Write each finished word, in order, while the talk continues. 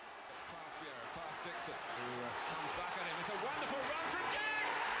Comes back at him. It's a wonderful run from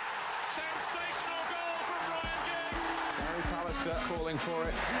Giggs. Sensational goal from Ryan Giggs. Gary Pallister calling for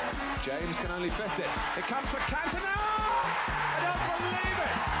it. James can only fist it. It comes for Cantona. I don't believe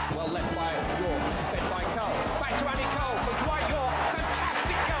it. Well left by York, fed by Cole. Back to Andy Cole from Dwight York.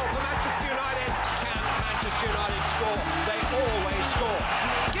 Fantastic goal for Manchester United. Can Manchester United score? They always score.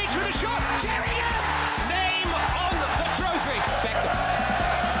 Giggs with a shot. Sheringham. Name on the trophy.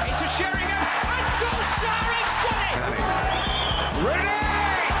 Beckham. Into Sheringham. And Solskjaer has done it. Ready!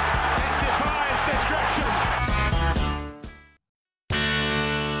 It defies destruction.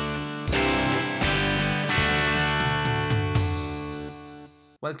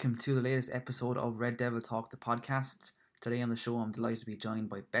 Welcome to the latest episode of Red Devil Talk, the podcast. Today on the show, I'm delighted to be joined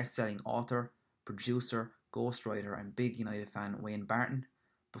by best-selling author, producer, ghostwriter and big United fan Wayne Barton.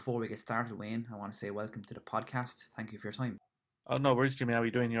 Before we get started, Wayne, I want to say welcome to the podcast. Thank you for your time. Oh, no worries, Jimmy. How are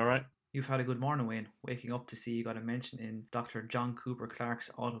you doing? You all right? You've had a good morning, Wayne. Waking up to see you got a mention in Dr. John Cooper Clarke's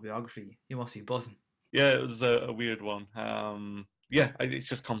autobiography. You must be buzzing. Yeah, it was a weird one. It's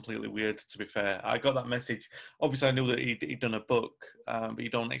just completely weird, to be fair. I got that message. Obviously, I knew that he'd done a book, but you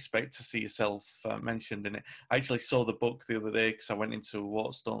don't expect to see yourself mentioned in it. I actually saw the book the other day because I went into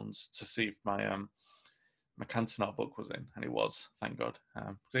Waterstones to see if my Cantona book was in, and it was, thank God.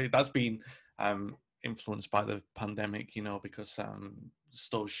 That's been influenced by the pandemic, because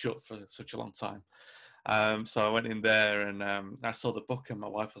stores shut for such a long time. So I went in there and I saw the book and my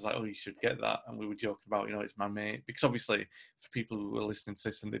wife was like, oh, you should get that. And we were joking about, it's my mate. Because obviously, for people who are listening to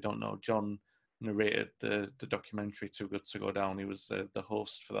this and they don't know, John narrated the documentary Too Good To Go Down. He was the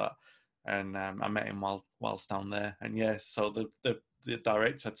host for that. And I met him whilst down there. And yeah, so the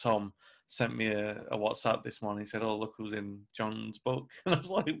director, Tom, sent me a WhatsApp this morning. He said, oh, look who's in John's book. And I was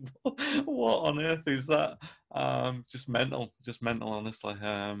like, what on earth is that? Just mental, honestly.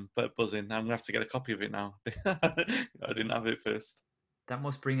 But buzzing. I'm going to have to get a copy of it now. I didn't have it first. That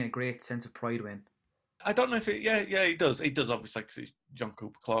must bring a great sense of pride, Wayne. I don't know if it, it does. It does, obviously, because it's John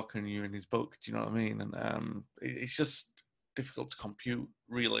Cooper Clarke and you're in his book. Do you know what I mean? And it's just difficult to compute,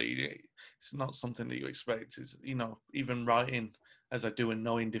 really. It's not something that you expect. It's, even writing as I do and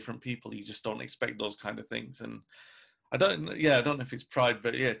knowing different people, you just don't expect those kind of things. And I don't know if it's pride,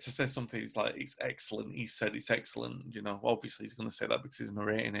 but yeah, to say something is like, it's excellent. He said it's excellent, obviously he's going to say that because he's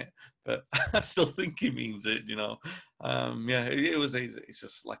narrating it, but I still think he means it, it's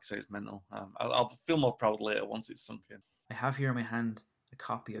just, like I say, it's mental. I'll feel more proud later once it's sunk in. I have here in my hand a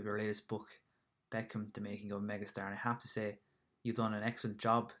copy of your latest book, Beckham, The Making of a Megastar, and I have to say, you've done an excellent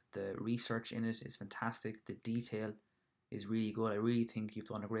job. The research in it is fantastic. The detail is really good. I really think you've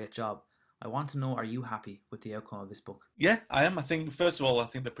done a great job. I want to know, are you happy with the outcome of this book? Yeah, I am. I think, first of all,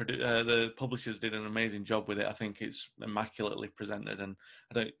 the publishers did an amazing job with it. I think it's immaculately presented, and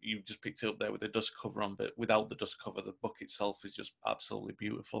you just picked it up there with the dust cover on, but without the dust cover, the book itself is just absolutely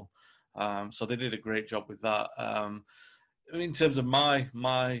beautiful. So they did a great job with that. In terms of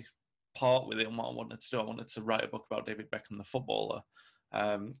my part with it and what I wanted to do, I wanted to write a book about David Beckham, the footballer.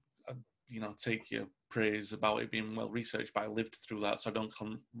 Take your praise about it being well researched, but I lived through that, so I don't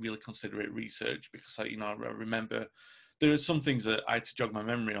really consider it research because I remember there are some things that I had to jog my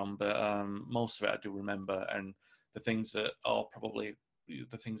memory on, but most of it I do remember, and the things that are probably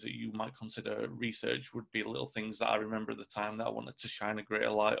the things that you might consider research would be little things that I remember at the time that I wanted to shine a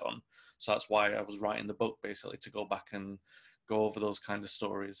greater light on. So that's why I was writing the book, basically, to go back and go over those kind of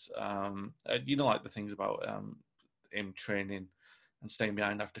stories. Like the things about him training and staying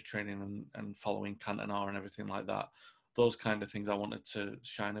behind after training and following Cantona and everything like that. Those kind of things I wanted to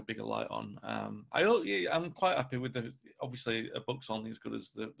shine a bigger light on. I'm quite happy with obviously a book's only as good as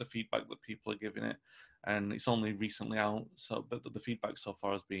the feedback that people are giving it. And it's only recently out, but the feedback so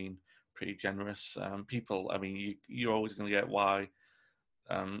far has been pretty generous. You're always going to get why,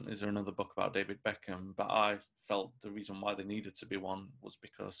 is there another book about David Beckham? But I felt the reason why there needed to be one was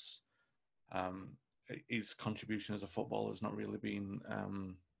because his contribution as a footballer has not really been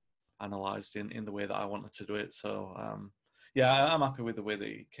analysed in the way that I wanted to do it. So, I'm happy with the way that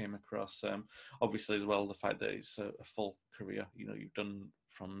it came across. Obviously, as well, the fact that it's a full career. You've done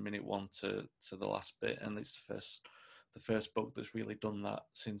from minute one to the last bit, and it's the first book that's really done that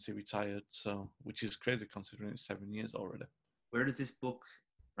since he retired. So, which is crazy considering it's 7 years already. Where does this book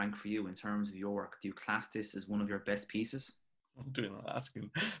rank for you in terms of your work? Do you class this as one of your best pieces? I'm doing that asking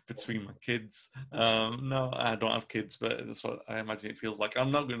between my kids. No, I don't have kids, but that's what I imagine it feels like.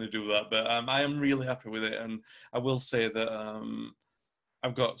 I'm not going to do that, but I am really happy with it. And I will say that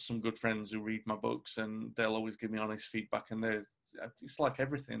I've got some good friends who read my books and they'll always give me honest feedback. And it's like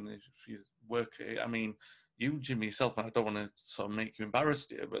everything. If you work, you, Jimmy, yourself, and I don't want to sort of make you embarrassed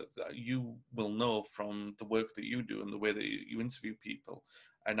here, but you will know from the work that you do and the way that you interview people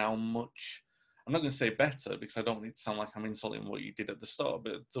and how much, I'm not going to say better because I don't need to sound like I'm insulting what you did at the start,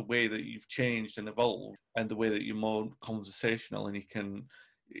 but the way that you've changed and evolved and the way that you're more conversational and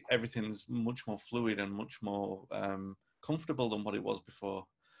everything's much more fluid and much more comfortable than what it was before.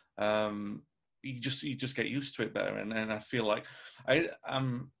 You just get used to it better, and I feel like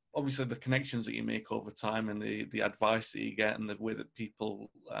I'm obviously the connections that you make over time and the advice that you get and the way that people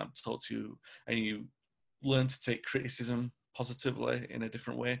talk to you, and you learn to take criticism positively in a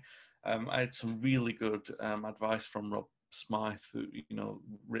different way. I had some really good advice from Rob Smythe, who,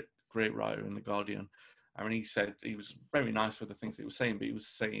 great writer in The Guardian. I mean, he said he was very nice with the things he was saying, but he was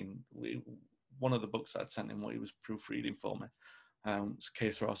saying one of the books that I'd sent him, what he was proofreading for me, was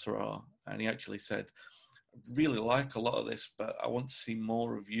Que Sera Sera, and he actually said, really like a lot of this, but I want to see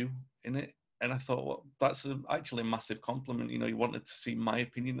more of you in it. And I thought, well, that's actually a massive compliment. You wanted to see my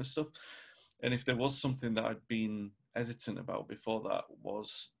opinion of stuff. And if there was something that I'd been hesitant about before, that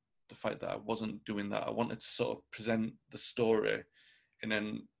was the fact that I wasn't doing that. I wanted to sort of present the story in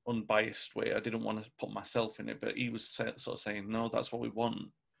an unbiased way. I didn't want to put myself in it, but he was sort of saying, no, that's what we want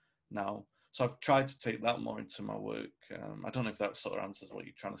now. So I've tried to take that more into my work. I don't know if that sort of answers what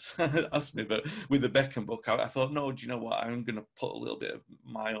you're trying to ask me, but with the Beckham book, I thought, no, do you know what? I'm going to put a little bit of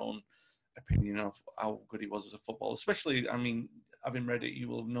my own opinion of how good he was as a footballer. Especially, I mean, having read it, you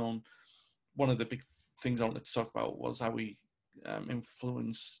will have known one of the big things I wanted to talk about was how he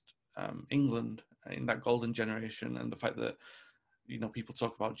influenced England in that golden generation, and the fact that people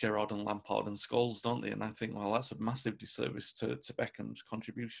talk about Gerrard and Lampard and Scholes, don't they? And I think, well, that's a massive disservice to Beckham's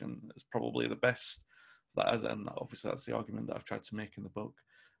contribution. It's probably the best that, and obviously that's the argument that I've tried to make in the book.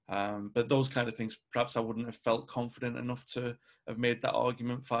 But those kind of things, perhaps I wouldn't have felt confident enough to have made that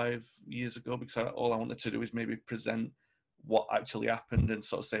argument 5 years ago, because all I wanted to do is maybe present what actually happened and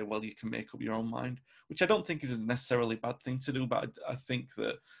sort of say, well, you can make up your own mind, which I don't think is a necessarily bad thing to do, but I think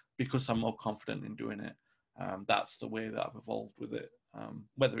that because I'm more confident in doing it, that's the way that I've evolved with it.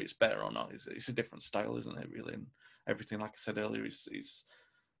 Whether it's better or not, it's a different style, isn't it, really? And everything, like I said earlier, is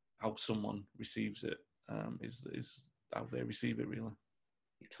how someone receives it, is how they receive it, really.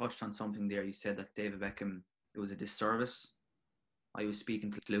 You touched on something there. You said that David Beckham, it was a disservice. I was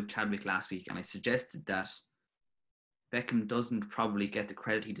speaking to Luke Chadwick last week, and I suggested that Beckham doesn't probably get the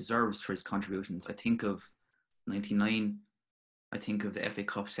credit he deserves for his contributions. I think of 99. I think of the FA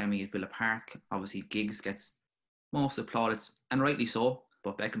Cup semi at Villa Park. Obviously, Giggs gets most applauded, and rightly so,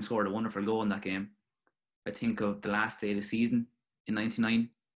 but Beckham scored a wonderful goal in that game. I think of the last day of the season in 99,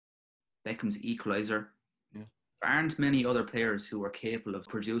 Beckham's equaliser. Yeah. There aren't many other players who are capable of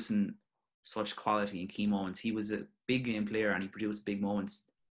producing such quality in key moments. He was a big game player and he produced big moments.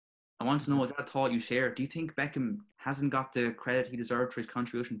 I want to know, is that a thought you share? Do you think Beckham hasn't got the credit he deserved for his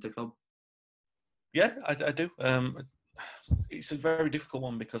contribution to the club? Yeah, I do. It's a very difficult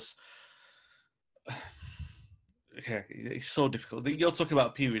one because it's so difficult. You're talking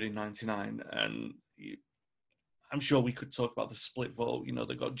about a period in 99, and I'm sure we could talk about the split vote.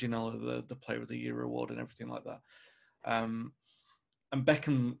 They got Ginola the Player of the Year award and everything like that. And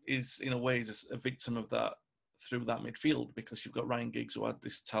Beckham is, in a way, a victim of that through that midfield, because you've got Ryan Giggs, who had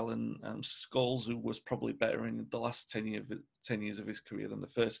this talent, Scholes, who was probably better in the last 10 years of his career than the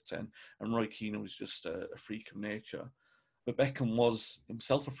first 10, and Roy Keane, who was just a freak of nature. But Beckham was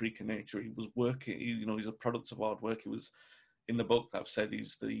himself a freak of nature. He was working, he's a product of hard work. He was, in the book I've said,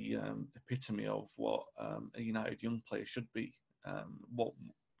 he's the epitome of what a United young player should be, what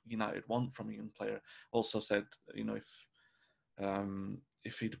United want from a young player. Also said,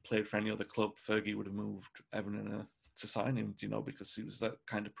 if he'd played for any other club, Fergie would have moved heaven and earth to sign him, because he was that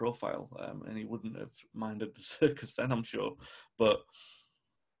kind of profile, and he wouldn't have minded the circus then, I'm sure. But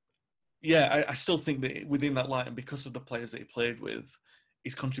yeah, I still think that within that light, and because of the players that he played with,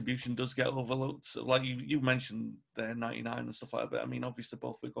 his contribution does get overlooked. So like you mentioned there, 99 and stuff like that. But I mean, obviously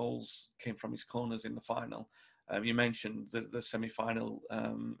both the goals came from his corners in the final. You mentioned the semi-final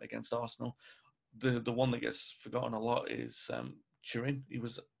against Arsenal. The one that gets forgotten a lot is Turin. He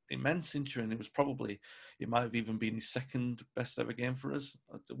was immense in Turin. It might have even been his second best ever game for us.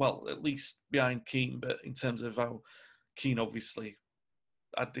 Well, at least behind Keane, but in terms of how Keane obviously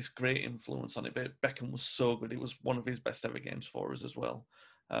had this great influence on it, but Beckham was so good. It was one of his best ever games for us as well.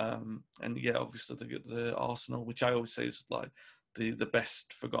 And yeah, obviously the Arsenal, which I always say is like the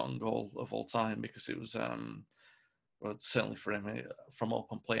best forgotten goal of all time, because it was well, certainly for him from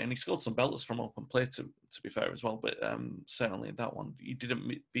open play, and he scored some belters from open play to be fair as well. But certainly that one, he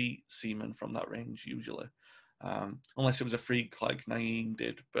didn't beat Seaman from that range usually, unless it was a freak like Naeem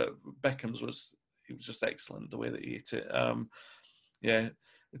did. But Beckham's was was just excellent the way that he hit it. Yeah,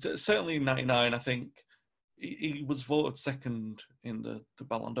 it's certainly in '99. I think he was voted second in the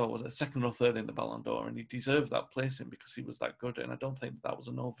Ballon d'Or, was it second or third in the Ballon d'Or, and he deserved that placing because he was that good. And I don't think that was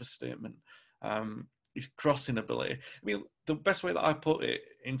an overstatement. His crossing ability. I mean, the best way that I put it,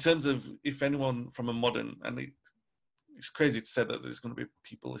 in terms of if anyone from a modern, and it's crazy to say that there's going to be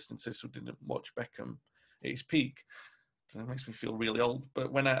people listening to this who didn't watch Beckham at his peak. So it makes me feel really old.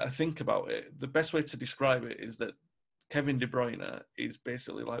 But when I think about it, the best way to describe it is that Kevin De Bruyne is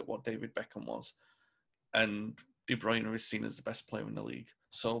basically like what David Beckham was. And De Bruyne is seen as the best player in the league.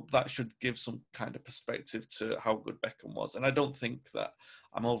 So that should give some kind of perspective to how good Beckham was. And I don't think that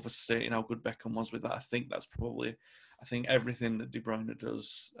I'm overstating how good Beckham was with that. I think everything that De Bruyne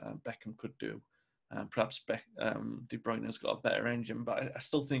does, Beckham could do. Perhaps De Bruyne's got a better engine, but I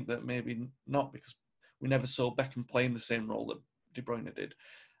still think that maybe not, because we never saw Beckham playing the same role that De Bruyne did.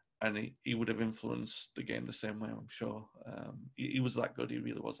 And he would have influenced the game the same way, I'm sure. He was that good. He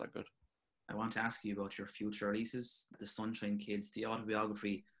really was that good. I want to ask you about your future releases, The Sunshine Kids, the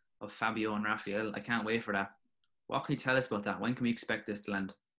autobiography of Fabio and Raphael. I can't wait for that. What can you tell us about that? When can we expect this to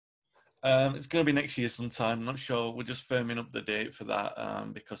land? It's going to be next year sometime. I'm not sure. We're just firming up the date for that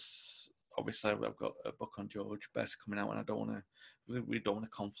because obviously I've got a book on George Best coming out, and we don't want to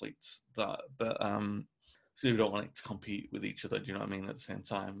conflict that. But so we don't want it to compete with each other. Do you know what I mean? At the same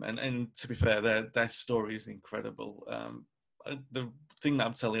time, and to be fair, their story is incredible. The thing that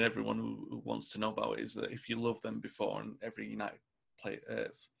I'm telling everyone who wants to know about it is that if you love them before, and every United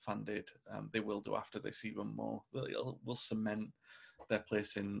fan did, they will do after they see them more. Will cement their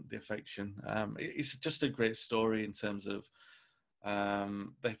place in the affection. It's just a great story in terms of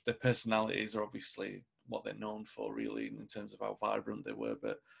their personalities are obviously what they're known for, really, in terms of how vibrant they were,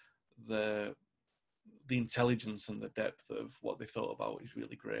 but the intelligence and the depth of what they thought about is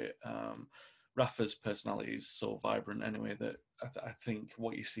really great. Rafa's personality is so vibrant anyway that I think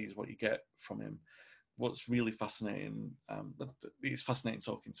what you see is what you get from him. What's really fascinating, it's fascinating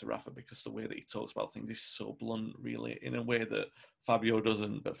talking to Rafa because the way that he talks about things is so blunt, really, in a way that Fabio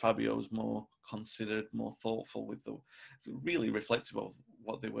doesn't, but Fabio's more considered, more thoughtful, with the really reflective of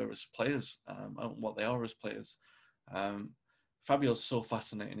what they were as players and what they are as players. Fabio's so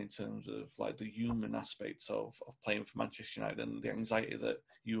fascinating in terms of like the human aspects of playing for Manchester United and the anxiety that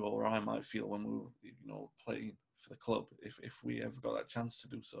you or I might feel when we were, playing for the club if we ever got that chance to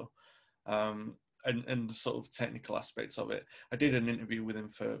do so. And the sort of technical aspects of it. I did an interview with him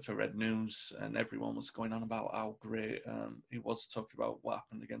for Red News, and everyone was going on about how great he was, talking about what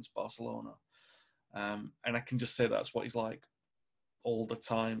happened against Barcelona. And I can just say that's what he's like all the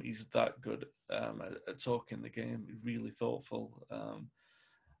time. He's that good at talking the game. He's really thoughtful.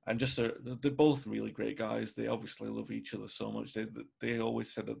 And just they're both really great guys. They obviously love each other so much. They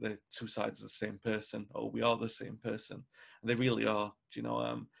always said that they're two sides of the same person, or we are the same person. And they really are,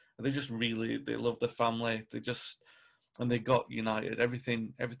 they just really, they love their family. And they got United.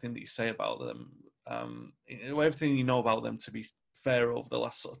 Everything that you say about them, everything you know about them, to be fair, over the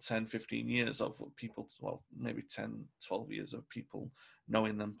last sort of 10, 15 years of people, well, maybe 10, 12 years of people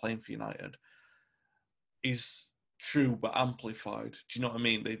knowing them playing for United, is true but amplified. Do you know what I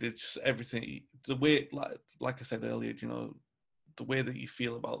mean? They did just everything, the way, like I said earlier, the way that you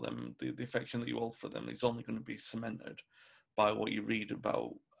feel about them, the affection that you hold for them is only going to be cemented by what you read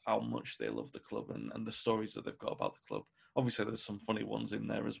about how much they love the club and the stories that they've got about the club. Obviously, there's some funny ones in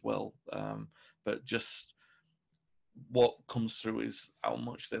there as well, but just what comes through is how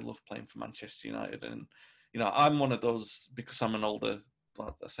much they love playing for Manchester United. And, I'm one of those, because I'm an older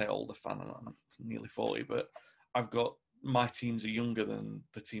fan, I'm nearly 40, but I've got, my teams are younger than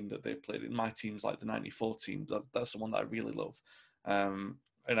the team that they played in. My team's like the 94 team. That's the one that I really love. And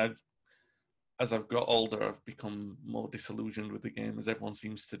as I've got older, I've become more disillusioned with the game, as everyone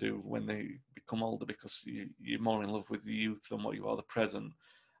seems to do when they become older, because you're more in love with the youth than what you are the present.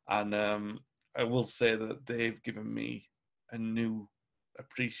 And I will say that they've given me a new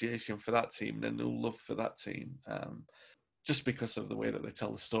appreciation for that team, a new love for that team, just because of the way that they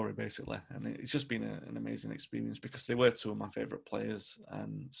tell the story, basically. And it's just been an amazing experience, because they were two of my favourite players.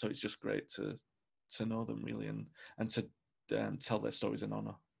 And so it's just great to know them, really, and to tell their stories in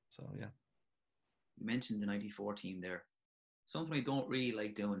honour. So, yeah. You mentioned the 94 team there. Something I don't really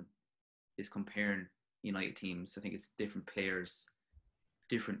like doing is comparing United teams. I think it's different players,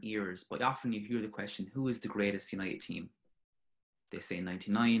 different eras. But often you hear the question, who is the greatest United team? They say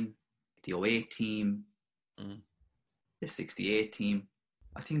 99, the 08 team, the 68 team.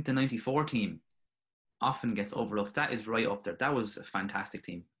 I think the 94 team often gets overlooked. That is right up there. That was a fantastic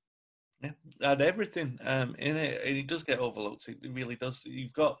team. Yeah, and everything in it. It does get overlooked. It really does.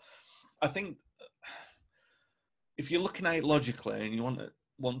 You've got, I think, if you're looking at it logically and you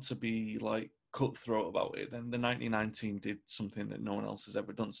want to be like cutthroat about it, then the 99 team did something that no one else has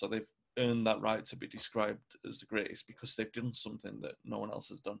ever done. So they've earned that right to be described as the greatest because they've done something that no one else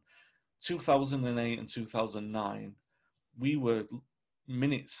has done. 2008 and 2009, we were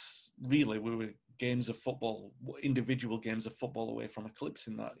minutes, really, we were games of football, individual games of football away from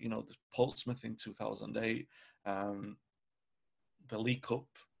eclipsing that. You know, the Portsmouth in 2008, the League Cup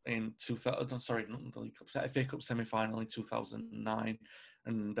in 2000, sorry, not the League Cup, FA Cup semi-final in 2009,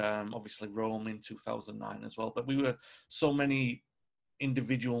 and obviously Rome in 2009 as well. But we were so many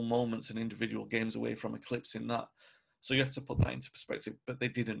individual moments and individual games away from eclipsing that. So you have to put that into perspective, but they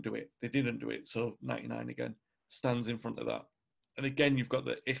didn't do it. They didn't do it. So 99 again stands in front of that. And again, you've got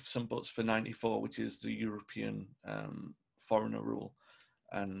the ifs and buts for 94, which is the European foreigner rule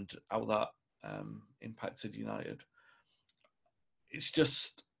and how that impacted United. It's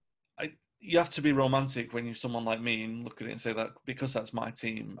just, you have to be romantic when you're someone like me and look at it and say that because that's my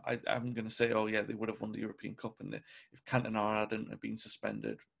team, I'm going to say, oh yeah, they would have won the European Cup. And if Cantona hadn't have been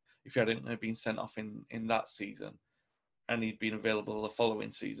suspended, if he hadn't have been sent off in that season and he'd been available the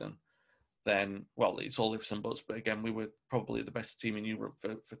following season, then, well, it's all ifs and buts. But again, we were probably the best team in Europe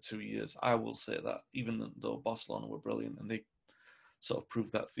for 2 years. I will say that, even though Barcelona were brilliant and they sort of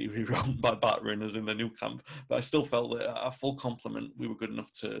proved that theory wrong by battering us in the Nou Camp. But I still felt that a full complement, we were good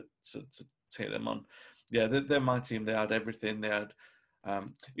enough to take them on. Yeah, they're my team. They had everything. They had.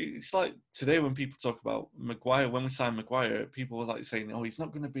 It's like today when people talk about Maguire. When we signed Maguire, people were like saying, "Oh, he's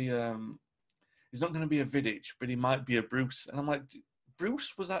not going to be a Vidic, but he might be a Bruce." And I'm like,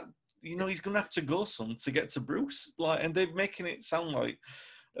 Bruce was that. You know, he's going to have to go some to get to Bruce. Like, and they're making it sound like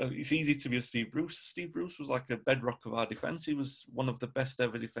it's easy to be a Steve Bruce. Steve Bruce was like a bedrock of our defence. He was one of the best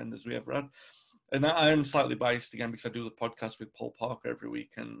ever defenders we ever had. And I am slightly biased again because I do the podcast with Paul Parker every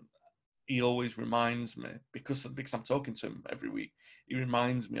week, and he always reminds me, because I'm talking to him every week, he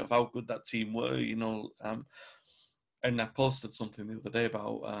reminds me of how good that team were, you know. And I posted something the other day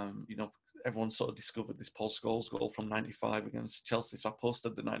about, you know, everyone sort of discovered this Paul Scholes goal from 95 against Chelsea. So I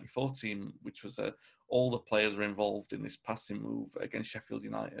posted the 94 team, which was all the players were involved in this passing move against Sheffield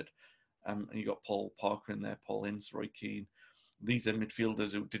United. And you got Paul Parker in there, Paul Ince, Roy Keane. These are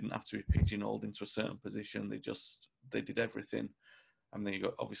midfielders who didn't have to be pigeonholed into a certain position. They did everything. And then you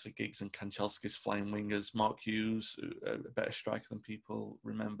got obviously Giggs and Kanchelskis, flying wingers, Mark Hughes, a better striker than people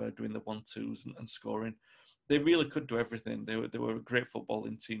remember, doing the 1-2s and scoring. They really could do everything. They were a great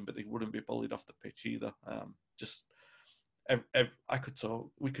footballing team, but they wouldn't be bullied off the pitch either. I could talk.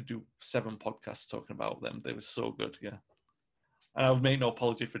 We could do 7 podcasts talking about them. They were so good, yeah. And I would make no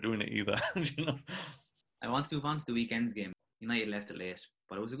apology for doing it either. You know. I want to move on to the weekend's game. United left it late,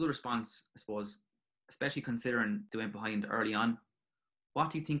 but it was a good response, I suppose, especially considering they went behind early on. What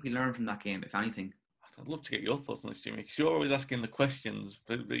do you think we learned from that game, if anything? I'd love to get your thoughts on this, Jimmy, because you're always asking the questions,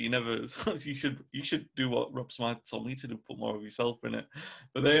 but you never. You should do what Rob Smythe told me to do, put more of yourself in it.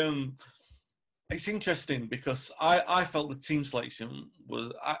 But it's interesting because I felt the team selection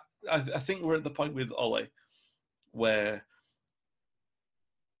was. I think we're at the point with Ole where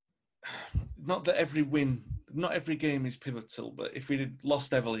not that every win, not every game is pivotal, but if we had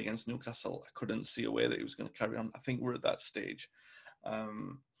lost heavily against Newcastle, I couldn't see a way that he was going to carry on. I think we're at that stage.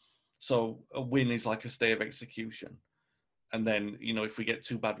 So a win is like a stay of execution. And then, you know, if we get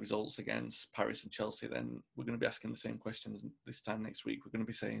 2 bad results against Paris and Chelsea, then we're going to be asking the same questions this time next week. We're going to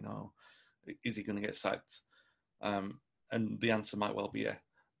be saying, oh, is he going to get sacked? And the answer might well be yeah.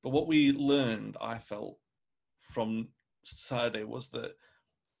 But what we learned, I felt, from Saturday was that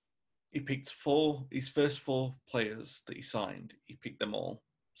he picked his first 4 players that he signed. He picked them all.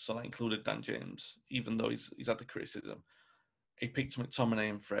 So that included Dan James, even though he's had the criticism. He picked McTominay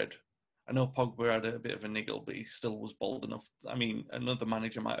and Fred. I know Pogba had a bit of a niggle, but he still was bold enough. I mean, another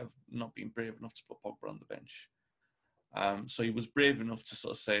manager might have not been brave enough to put Pogba on the bench. So he was brave enough to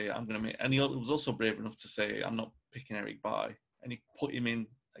sort of say, I'm going to make... And he was also brave enough to say, I'm not picking Eric Bailly. And he put him in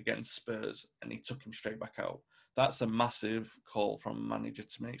against Spurs and he took him straight back out. That's a massive call from a manager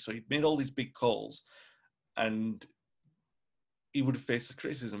to make. So he made all these big calls and he would have faced the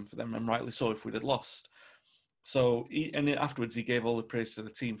criticism for them, and rightly so, if we'd have lost. So, afterwards, he gave all the praise to the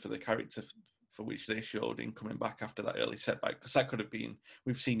team for the character for which they showed in coming back after that early setback. Because that could have been,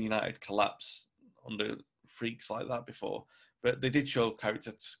 we've seen United collapse under freaks like that before. But they did show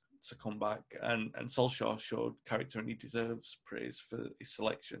character to come back. And Solskjaer showed character, and he deserves praise for his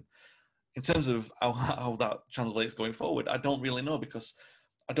selection. In terms of how that translates going forward, I don't really know, because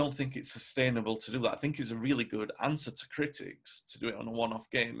I don't think it's sustainable to do that. I think it's a really good answer to critics to do it on a one-off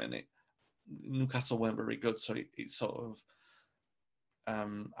game, and Newcastle weren't very good, so it sort of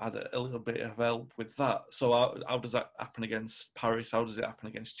had a little bit of help with that. So how does that happen against Paris? How does it happen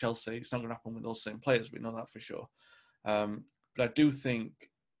against Chelsea? It's not going to happen with those same players. We know that for sure. But I do think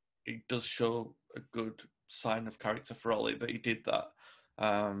it does show a good sign of character for Ollie that he did that.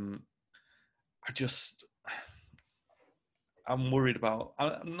 I'm worried about.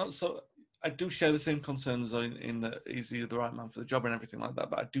 I'm not so. I do share the same concerns in that is he the right man for the job and everything like that.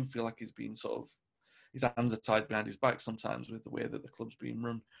 But I do feel like he's been sort of, his hands are tied behind his back sometimes with the way that the club's being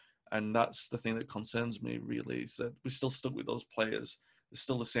run, and that's the thing that concerns me really. Is that we're still stuck with those players. They're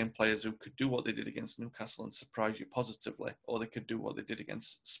still the same players who could do what they did against Newcastle and surprise you positively, or they could do what they did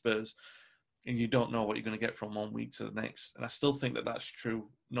against Spurs, and you don't know what you're going to get from one week to the next. And I still think that that's true,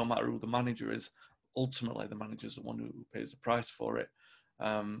 no matter who the manager is. Ultimately, the manager's the one who pays the price for it.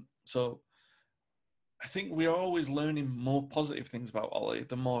 So I think we are always learning more positive things about Ollie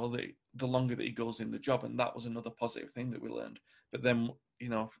the longer that he goes in the job, and that was another positive thing that we learned. But then,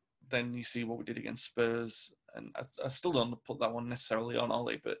 then you see what we did against Spurs, and I still don't put that one necessarily on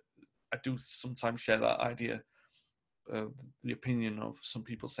Ollie, but I do sometimes share that idea, the opinion of some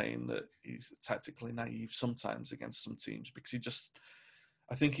people saying that he's tactically naive sometimes against some teams, because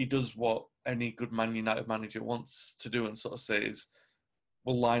I think he does what any good Man United manager wants to do and sort of says,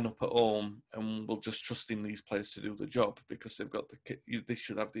 we'll line up at home and we'll just trust in these players to do the job because they've got they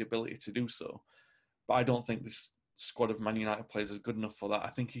should have the ability to do so. But I don't think this squad of Man United players is good enough for that. I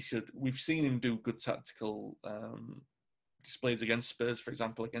think he should. We've seen him do good tactical displays against Spurs, for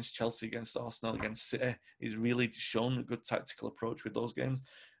example, against Chelsea, against Arsenal, against City. He's really shown a good tactical approach with those games.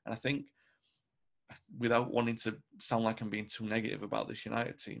 And I think, without wanting to sound like I'm being too negative about this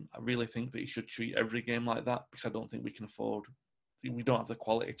United team, I really think that he should treat every game like that, because I don't think we don't have the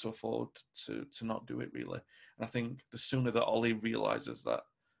quality to afford to not do it, really. And I think the sooner that Ollie realises that,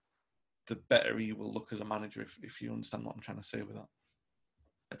 the better he will look as a manager, if you understand what I'm trying to say with that.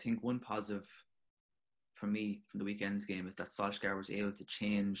 I think one positive for me from the weekend's game is that Solskjaer was able to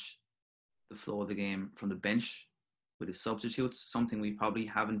change the flow of the game from the bench with his substitutes, something we probably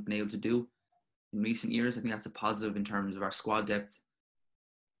haven't been able to do in recent years. I think that's a positive in terms of our squad depth.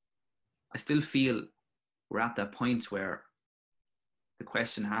 I still feel we're at that point where the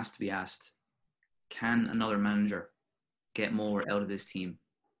question has to be asked, can another manager get more out of this team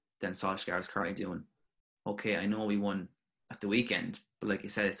than Solskjaer is currently doing? Okay, I know we won at the weekend, but like you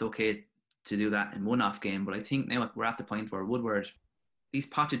said, it's okay to do that in one-off game. But I think now we're at the point where Woodward, these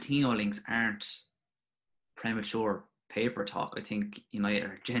Pochettino links aren't premature paper talk. I think United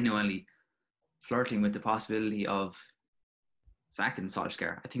are genuinely flirting with the possibility of sacking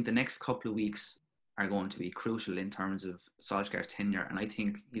Solskjaer. I think the next couple of weeks are going to be crucial in terms of Solskjaer's tenure, and I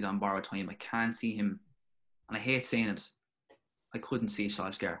think he's on borrowed time. I can't see him, and I hate saying it, I couldn't see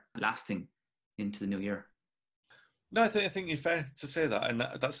Solskjaer lasting into the new year. No, I think you're fair to say that, and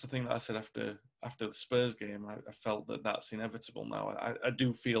that's the thing that I said after the Spurs game. I felt that that's inevitable now. I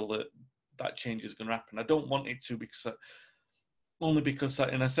do feel that change is going to happen. I don't want it to, only because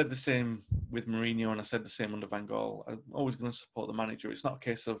and I said the same with Mourinho, and I said the same under Van Gaal. I'm always going to support the manager. It's not a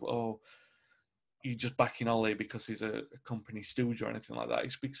case of, you're just backing Ollie because he's a company stooge or anything like that.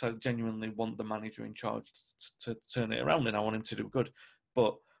 It's because I genuinely want the manager in charge to turn it around, and I want him to do good.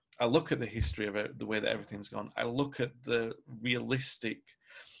 But I look at the history of it, the way that everything's gone. I look at the realistic...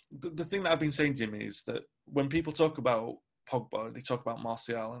 The thing that I've been saying, Jimmy, is that when people talk about Pogba, they talk about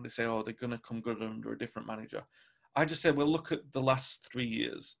Martial, and they say, they're going to come good under a different manager. I just said, well, look at the last 3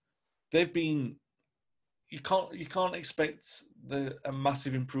 years. They've been... You can't expect a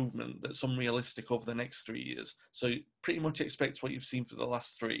massive improvement that's unrealistic over the next 3 years. So you pretty much expect what you've seen for the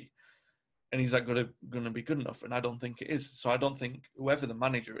last 3. And is that going to be good enough? And I don't think it is. So I don't think whoever the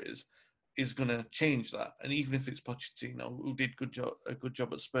manager is going to change that. And even if it's Pochettino, who did a good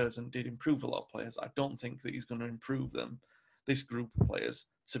job at Spurs and did improve a lot of players, I don't think that he's going to improve this group of players,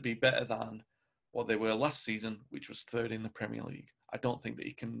 to be better than what they were last season, which was 3rd in the Premier League. I don't think that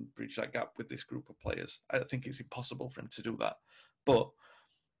he can bridge that gap with this group of players. I think it's impossible for him to do that. But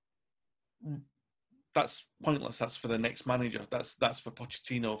that's pointless. That's for the next manager. That's for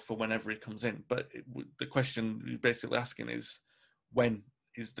Pochettino for whenever he comes in. But the question you're basically asking is, when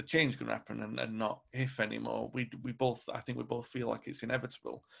is the change going to happen, and not if anymore? I think we both feel like it's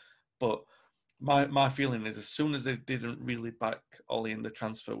inevitable. But my feeling is, as soon as they didn't really back Ollie in the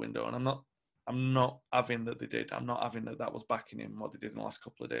transfer window, and I'm not having that they did. I'm not having that was backing him, what they did in the last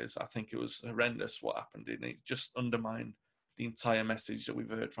couple of days. I think it was horrendous what happened, and it just undermined the entire message that we've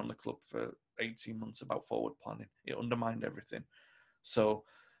heard from the club for 18 months about forward planning. It undermined everything. So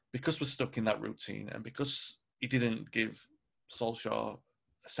because we're stuck in that routine, and because he didn't give Solskjaer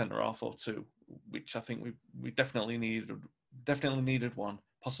a centre-half or two, which I think we definitely needed definitely needed one,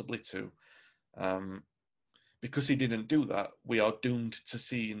 possibly two. Because he didn't do that, we are doomed to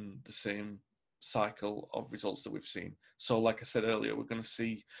seeing the same cycle of results that we've seen. So like I said earlier, we're going to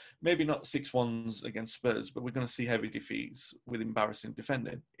see maybe not 6-1s against Spurs, but we're going to see heavy defeats with embarrassing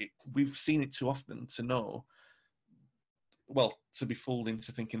defending. We've seen it too often to know, well, to be fooled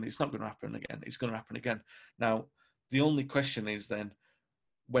into thinking that it's not going to happen again. It's going to happen again. Now, the only question is then,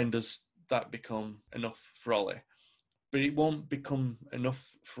 when does that become enough for Ole? But it won't become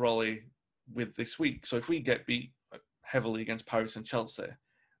enough for Ole with this week. So if we get beat heavily against Paris and Chelsea,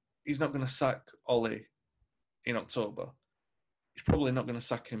 he's not going to sack Ole in October. He's probably not going to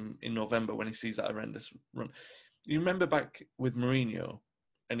sack him in November when he sees that horrendous run. You remember back with Mourinho,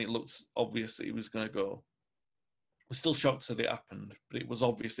 and it looked obvious that he was going to go. We're still shocked that it happened, but it was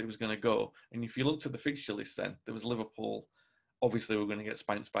obvious that it was going to go. And if you looked at the fixture list then, there was Liverpool. Obviously, we were going to get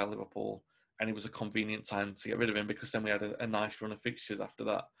spanked by Liverpool, and it was a convenient time to get rid of him because then we had a nice run of fixtures after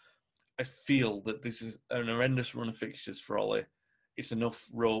that. I feel that this is an horrendous run of fixtures for Ole. It's enough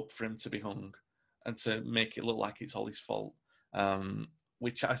rope for him to be hung and to make it look like it's Ole's fault,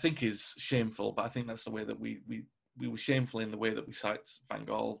 which I think is shameful. But I think that's the way that we were shameful in the way that we sacked Van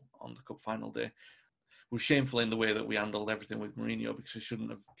Gaal on the cup final day. We were shameful in the way that we handled everything with Mourinho because we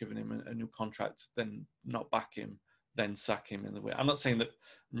shouldn't have given him a new contract, then not back him, then sack him in the way. I'm not saying that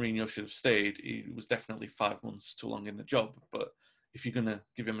Mourinho should have stayed. He was definitely 5 months too long in the job, but if you're going to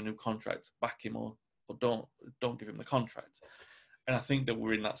give him a new contract, back him or don't give him the contract. And I think that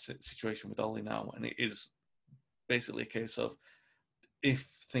we're in that situation with Ole now, and it is basically a case of if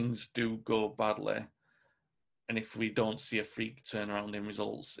things do go badly, and if we don't see a freak turnaround in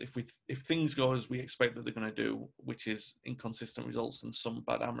results, if things go as we expect that they're going to do, which is inconsistent results and some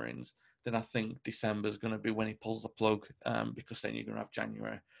bad hammerings, then I think December is going to be when he pulls the plug, because then you're going to have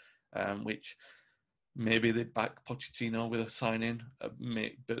January, which maybe they back Pochettino with a sign-in,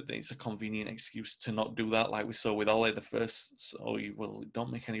 but it's a convenient excuse to not do that, like we saw with Ole the first. So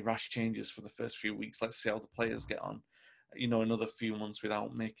don't make any rash changes for the first few weeks. Let's see how the players get on. Another few months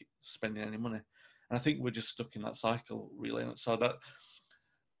without spending any money. And I think we're just stuck in that cycle, really. And so that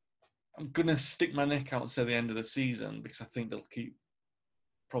I'm gonna stick my neck out and say the end of the season because I think they'll keep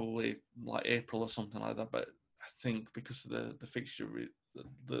probably like April or something like that. But I think because of the fixture.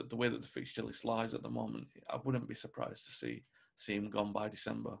 The way that the fixture list lies at the moment, I wouldn't be surprised to see him gone by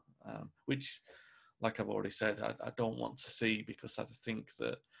December, which, like I've already said, I don't want to see because I think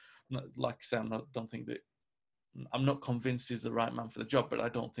that, like I said, I'm not convinced he's the right man for the job, but I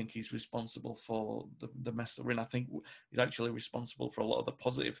don't think he's responsible for the mess that we're in. I think he's actually responsible for a lot of the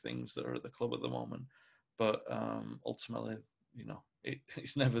positive things that are at the club at the moment. But ultimately,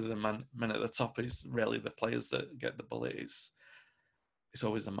 it's never the men at the top. It's rarely the players that get the bullet. It's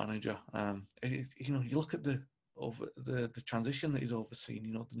always the manager. You look at the transition that he's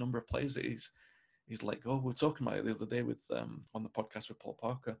overseen. The number of players that he's let go. We were talking about it the other day with on the podcast with Paul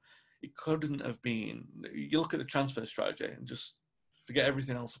Parker. It couldn't have been. You look at the transfer strategy and just forget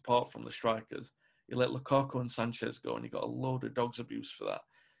everything else apart from the strikers. You let Lukaku and Sanchez go, and you got a load of dogs abuse for that.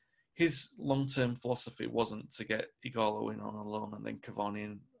 His long-term philosophy wasn't to get Ighalo in on a loan and then Cavani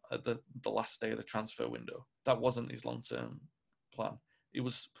in at the last day of the transfer window. That wasn't his long-term plan. It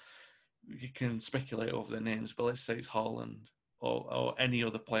was, you can speculate over the names, but let's say it's Haaland or any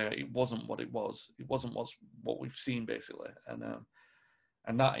other player. It wasn't what it was. It wasn't what we've seen, basically.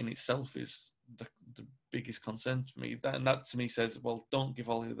 And that in itself is the biggest concern for me. That to me says, well, don't give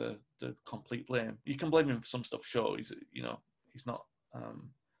Ole the complete blame. You can blame him for some stuff, sure. He's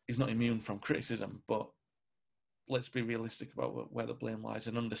not immune from criticism, but let's be realistic about where the blame lies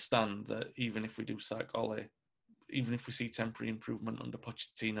and understand that even if we do sack Ole, even if we see temporary improvement under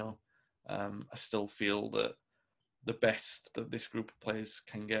Pochettino, I still feel that the best that this group of players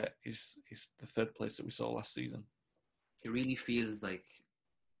can get is the third place that we saw last season. It really feels like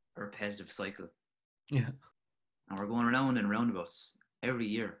a repetitive cycle. Yeah. And we're going around and roundabouts every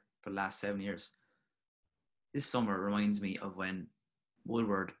year for the last 7 years. This summer reminds me of when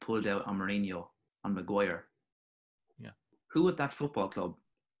Woodward pulled out on Mourinho on Maguire. Yeah. Who at that football club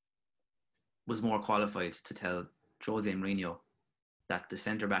was more qualified to tell Jose Mourinho that the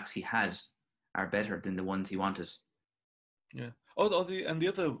centre-backs he had are better than the ones he wanted? Yeah. The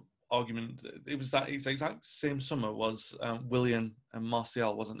other argument, it was that exact same summer was Willian and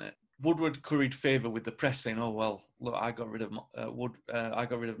Martial, wasn't it? Woodward curried favour with the press, saying, "Oh well, look, I got rid of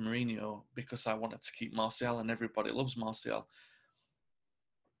Mourinho because I wanted to keep Martial, and everybody loves Martial."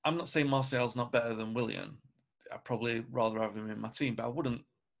 I'm not saying Martial's not better than Willian. I'd probably rather have him in my team, but I wouldn't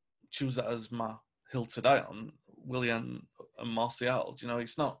choose that as my hill to die on. Willian and Martial,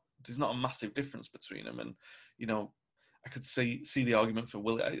 there's not a massive difference between them, and I could see the argument for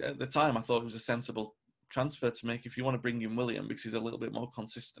Willian. At the time, I thought it was a sensible transfer to make if you want to bring in Willian because he's a little bit more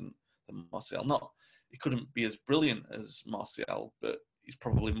consistent than Martial. Not, he couldn't be as brilliant as Martial, but he's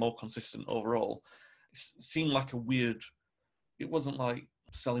probably more consistent overall. It seemed like a weird. It wasn't like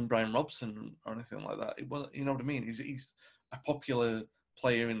selling Brian Robson or anything like that. It was, you know what I mean? He's a popular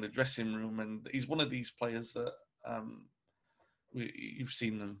player in the dressing room, and he's one of these players that you've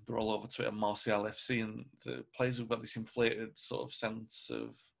seen them. They're all over Twitter, Martial FC, and the players who've got this inflated sort of sense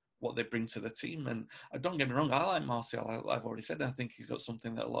of what they bring to the team. And don't get me wrong, I like Martial. I've already said I think he's got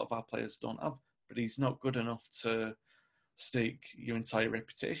something that a lot of our players don't have, but he's not good enough to stake your entire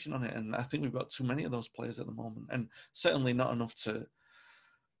reputation on it. And I think we've got too many of those players at the moment, and certainly not enough to.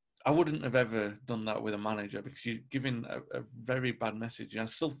 I wouldn't have ever done that with a manager because you're giving a very bad message. And I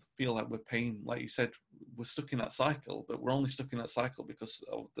still feel like we're paying, like you said, we're stuck in that cycle, but we're only stuck in that cycle because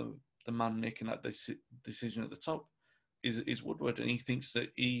of the man making that decision at the top is Woodward, and he thinks that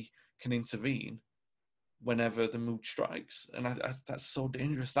he can intervene whenever the mood strikes. And that's so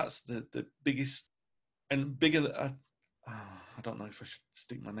dangerous. That's the biggest and bigger. I don't know if I should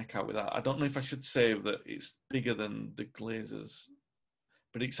stick my neck out with that. I don't know if I should say that it's bigger than the Glazers,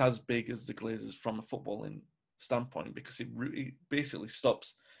 but it's as big as the Glazers from a footballing standpoint because it basically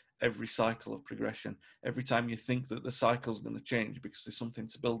stops every cycle of progression. Every time you think that the cycle's going to change because there's something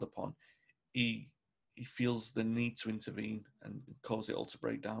to build upon, he feels the need to intervene and cause it all to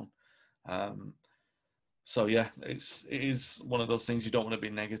break down. So yeah, it is one of those things. You don't want to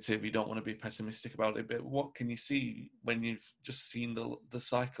be negative, you don't want to be pessimistic about it, but what can you see when you've just seen the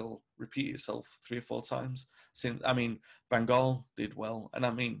cycle repeat itself 3 or 4 times? I mean, Van Gaal did well, and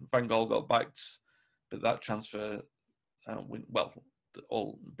I mean, Van Gaal got backed, but that transfer,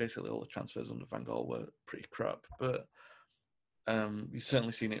 basically all the transfers under Van Gaal were pretty crap, but you've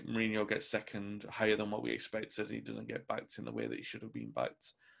certainly seen it. Mourinho gets second, higher than what we expected. He doesn't get backed in the way that he should have been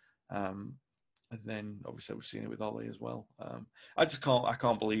backed. And then obviously we've seen it with Ollie as well. I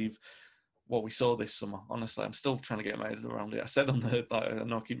can't believe what we saw this summer. Honestly, I'm still trying to get my head around it. I said I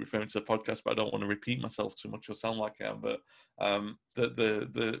know I keep referring to the podcast, but I don't want to repeat myself too much or sound like I am. But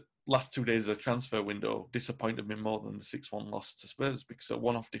the last 2 days of the transfer window disappointed me more than the 6-1 loss to Spurs, because a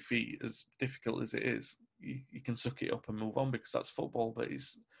one-off defeat, as difficult as it is, you can suck it up and move on because that's football, but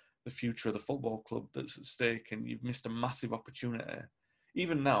it's the future of the football club that's at stake, and you've missed a massive opportunity.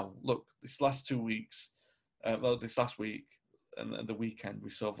 Even now, look, this last 2 weeks, this last week and the weekend, we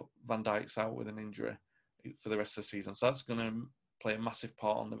saw Van Dijk's out with an injury for the rest of the season. So that's going to play a massive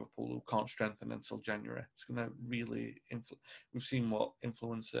part on Liverpool, who can't strengthen until January. It's going to really we've seen what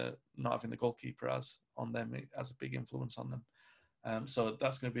influence not having the goalkeeper has on them. It has a big influence on them. So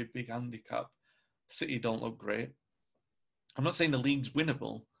that's going to be a big handicap. City don't look great. I'm not saying the league's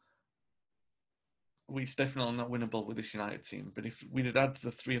winnable. It's definitely not winnable with this United team. But if we'd had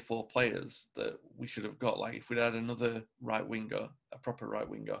the 3 or 4 players that we should have got, like if we'd had another right winger, a proper right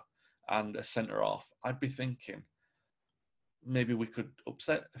winger, and a centre off, I'd be thinking maybe we could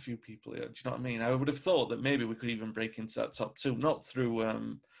upset a few people here. Do you know what I mean? I would have thought that maybe we could even break into that top 2, not through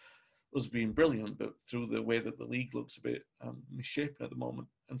us being brilliant, but through the way that the league looks a bit misshapen at the moment,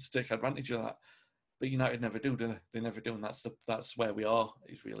 and to take advantage of that. But United never do they? They never do, and that's where we are.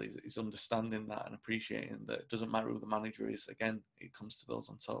 Is understanding that and appreciating that it doesn't matter who the manager is. Again, it comes to those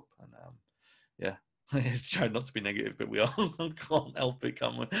on top, and trying not to be negative, but we are. Can't help it,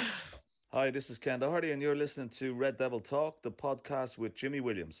 can we? Hi, this is Ken Doherty, and you're listening to Red Devil Talk, the podcast with Jimmy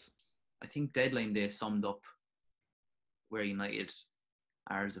Williams. I think deadline day summed up where United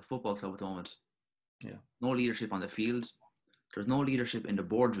are as a football club at the moment. Yeah. No leadership on the field. There's no leadership in the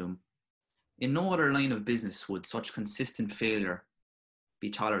boardroom. In no other line of business would such consistent failure be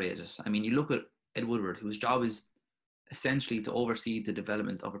tolerated. I mean, you look at Ed Woodward, whose job is essentially to oversee the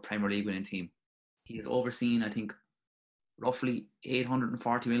development of a Premier League winning team. He has overseen, I think, roughly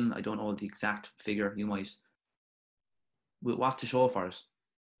 840 million. I don't know the exact figure, you might. With what to show for it?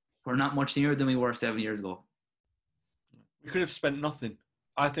 We're not much nearer than we were 7 years ago. We could have spent nothing.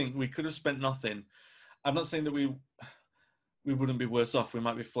 I think we could have spent nothing. I'm not saying that we wouldn't be worse off. We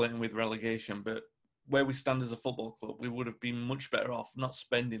might be flirting with relegation, but where we stand as a football club, we would have been much better off not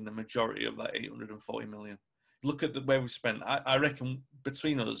spending the majority of that 840 million. Look at where we spent. I reckon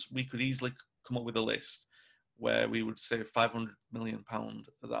between us, we could easily come up with a list where we would save £500 million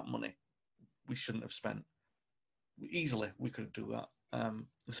of that money we shouldn't have spent. Easily, we could do that.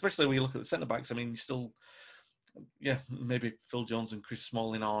 Especially when you look at the centre-backs. I mean, you still, maybe Phil Jones and Chris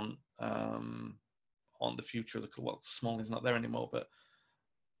Smalling on the future of the club. Well, Smalling's not there anymore, but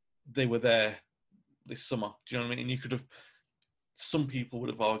they were there this summer. Do you know what I mean? And you could have, some people would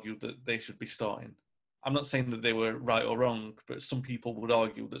have argued that they should be starting. I'm not saying that they were right or wrong, but some people would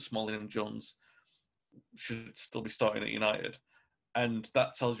argue that Smalling and Jones should still be starting at United. And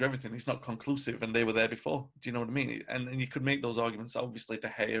that tells you everything. It's not conclusive, and they were there before. Do you know what I mean? And you could make those arguments. Obviously, De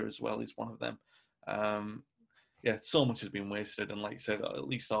Gea as well is one of them. Yeah, so much has been wasted, and like you said, at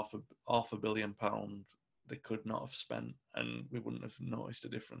least half £500 million they could not have spent, and we wouldn't have noticed a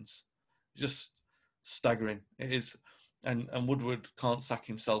difference. It's just staggering. It is, and Woodward can't sack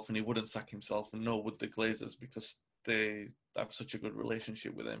himself, and he wouldn't sack himself, and nor would the Glazers because they have such a good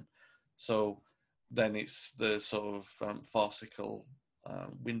relationship with him. So then it's the sort of farcical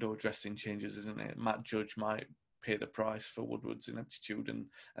window dressing changes, isn't it? Matt Judge might pay the price for Woodward's ineptitude,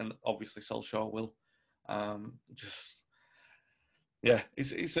 and obviously Solskjaer will.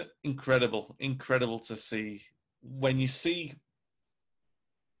 It's incredible to see. When you see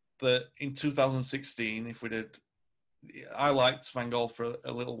that in 2016, I liked Van Gaal for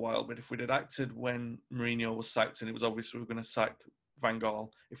a little while, but if we'd had acted when Mourinho was sacked, and it was obvious we were going to sack Van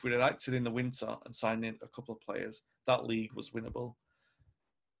Gaal, if we'd had acted in the winter and signed in a couple of players, that league was winnable.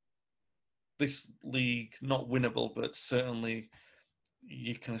 This league, not winnable, but certainly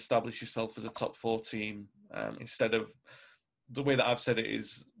you can establish yourself as a top 4 team instead of the way that I've said it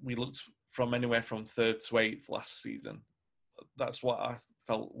is we looked from anywhere from 3rd to 8th last season. That's what I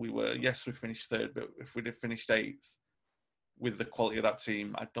felt we were. Yes, we finished 3rd, but if we'd have finished 8th with the quality of that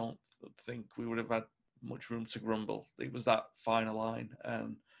team, I don't think we would have had much room to grumble. It was that final line,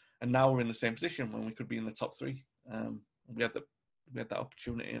 and now we're in the same position when we could be in the top 3. We had that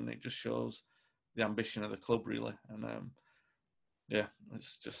opportunity, and it just shows the ambition of the club, really. And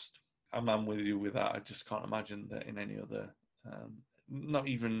it's just I'm with you with that. I just can't imagine that in any other, not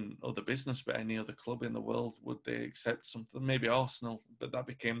even other business, but any other club in the world would they accept something. Maybe Arsenal, but that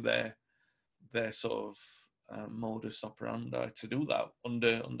became their sort of modus operandi to do that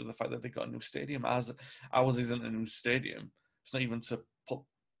under the fact that they got a new stadium. As ours isn't a new stadium. It's not even to put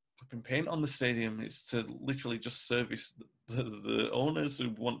paint on the stadium. It's to literally just service the owners who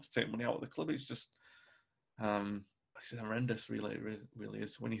want to take money out of the club. It's just it's horrendous, really. It really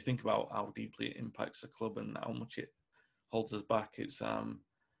is. When you think about how deeply it impacts the club and how much it holds us back, it's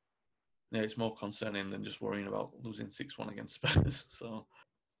more concerning than just worrying about losing 6-1 against Spurs. So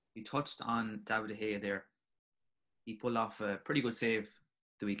you touched on David De Gea there. He pulled off a pretty good save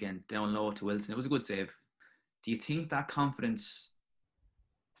the weekend, down low to Wilson. It was a good save. Do you think that confidence?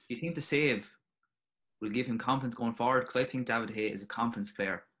 Do you think the save will give him confidence going forward? Because I think David De Gea is a confidence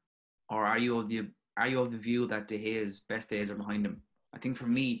player. Or are you of the view that De Gea's best days are behind him? I think for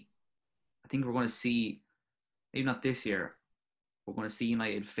me, I think we're going to see, maybe not this year, we're going to see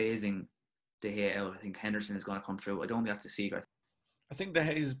United phasing De Gea out. I think Henderson is going to come through. I don't think that's a secret. I think De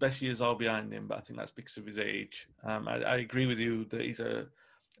Gea's best years are behind him, but I think that's because of his age. I agree with you that he's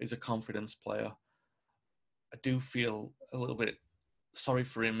a confidence player. I do feel a little bit sorry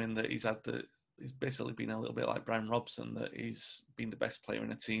for him in that he's basically been a little bit like Brian Robson, that he's been the best player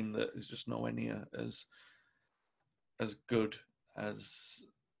in a team that is just nowhere near as good as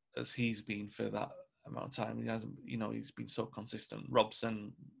he's been for that amount of time. He hasn't, he's been so consistent.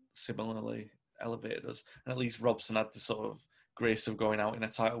 Robson similarly elevated us, and at least Robson had the sort of grace of going out in a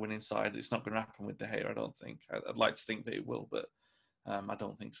title-winning side. It's not going to happen with De Gea, I don't think. I'd like to think that it will, but I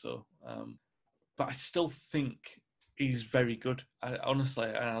don't think so. But I still think he's very good. Honestly,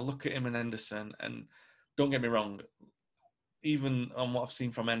 and I look at him and Henderson, and don't get me wrong, even on what I've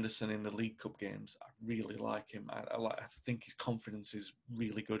seen from Henderson in the League Cup games, I really like him. I think his confidence is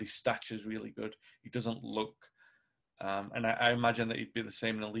really good. His stature is really good. He doesn't look, and I imagine that he'd be the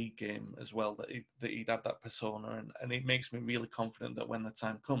same in a league game as well, that he'd have that persona, and it makes me really confident that when the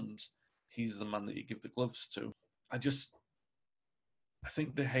time comes, he's the man that you give the gloves to. I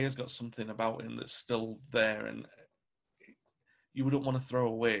think De Gea's got something about him that's still there, and you wouldn't want to throw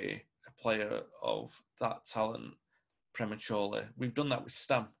away a player of that talent prematurely. We've done that with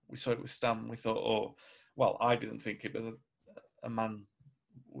Stam. We saw it with Stam. We thought, I didn't think it, but a man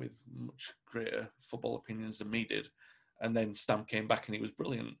with much greater football opinions than me did. And then Stam came back and he was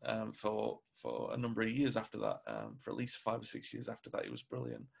brilliant for a number of years after that. For at least 5 or 6 years after that, he was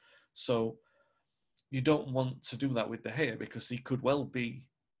brilliant. So you don't want to do that with De Gea because he could well be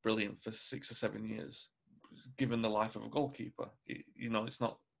brilliant for 6 or 7 years, given the life of a goalkeeper. It's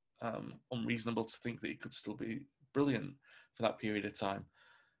not unreasonable to think that he could still be brilliant for that period of time.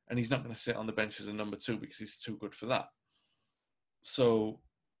 And he's not going to sit on the bench as a number 2 because he's too good for that. So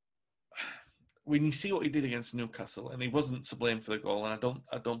when you see what he did against Newcastle, and he wasn't to blame for the goal, and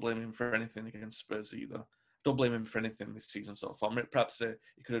I don't blame him for anything against Spurs either. Don't blame him for anything this season so far. Perhaps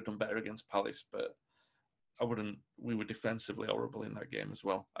he could have done better against Palace, but We were defensively horrible in that game as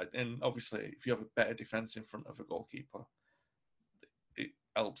well. And obviously, if you have a better defense in front of a goalkeeper, it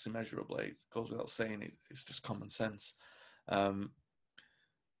helps immeasurably. It goes without saying. It's just common sense.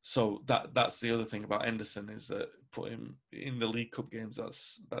 So that's the other thing about Henderson, is that put him in the League Cup games.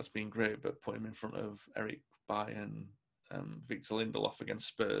 That's been great, but put him in front of Eric Bailly and Victor Lindelof against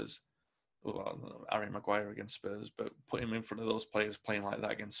Spurs. Well, Harry Maguire against Spurs, but put him in front of those players playing like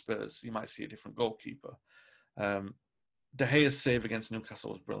that against Spurs, you might see a different goalkeeper. De Gea's save against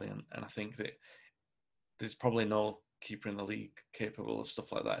Newcastle was brilliant, and I think that there's probably no keeper in the league capable of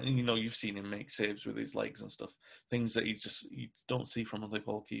stuff like that. And you've seen him make saves with his legs and stuff, things that you don't see from other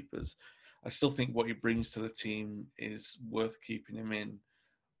goalkeepers. I still think what he brings to the team is worth keeping him in,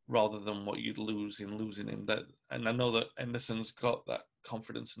 rather than what you'd lose in losing him. And I know that Henderson's got that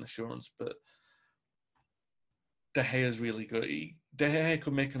confidence and assurance, but De Gea's really good. De Gea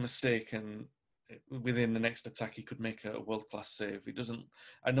could make a mistake, and within the next attack, he could make a world-class save. He doesn't.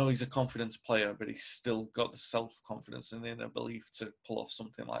 I know he's a confidence player, but he's still got the self-confidence and inner belief to pull off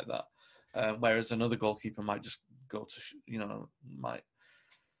something like that. Whereas another goalkeeper might just go to,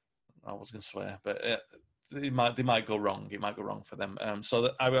 I was going to swear, but they might go wrong. It might go wrong for them.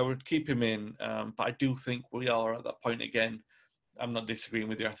 So I would keep him in, but I do think we are at that point again. I'm not disagreeing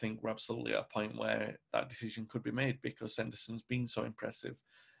with you. I think we're absolutely at a point where that decision could be made, because Henderson's been so impressive.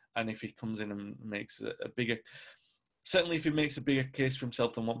 And if he comes in and makes a bigger, certainly if he makes a bigger case for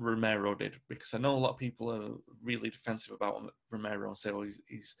himself than what Romero did, because I know a lot of people are really defensive about Romero and say,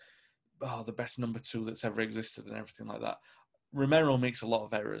 he's the best number 2 that's ever existed and everything like that. Romero makes a lot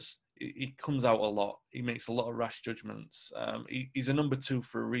of errors. He comes out a lot. He makes a lot of rash judgments. He's a number 2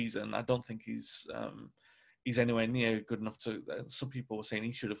 for a reason. I don't think he's anywhere near good enough to. Some people were saying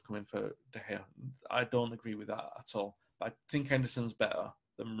he should have come in for De Gea. I don't agree with that at all. But I think Henderson's better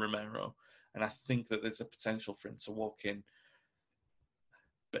than Romero, and I think that there's a potential for him to walk in.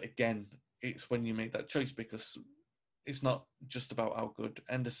 But again, it's when you make that choice, because it's not just about how good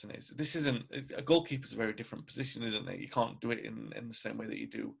Henderson is. This isn't a goalkeeper's a very different position, isn't it? You can't do it in the same way that you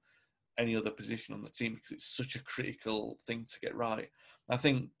do any other position on the team, because it's such a critical thing to get right. I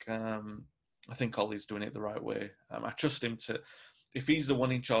think Ollie's doing it the right way. I trust him to, if he's the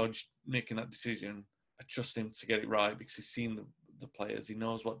one in charge making that decision, I trust him to get it right, because he's seen the players. He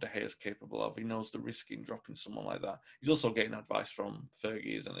knows what De Gea is capable of. He knows the risk in dropping someone like that. He's also getting advice from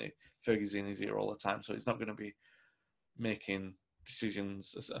Fergie, isn't he? Fergie's in his ear all the time, so he's not going to be making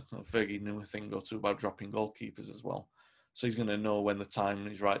decisions. Fergie knew a thing or two about dropping goalkeepers as well. So he's going to know when the time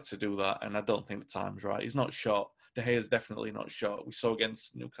is right to do that, and I don't think the time's right. He's not shot. De Gea's definitely not shot. We saw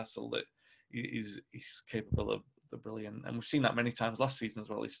against Newcastle that he's capable of the brilliant, and we've seen that many times last season as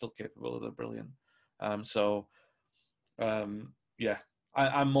well. He's still capable of the brilliant. Yeah,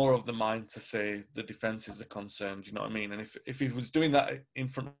 I'm more of the mind to say the defence is the concern. Do you know what I mean? And if he was doing that in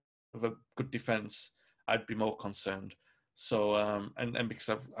front of a good defence, I'd be more concerned. So and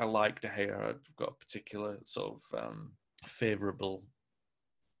because I like De Gea, I've got a particular sort of favourable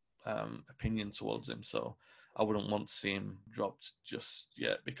opinion towards him. So I wouldn't want to see him dropped just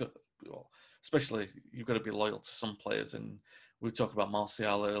yet, because especially you've got to be loyal to some players, and we talked about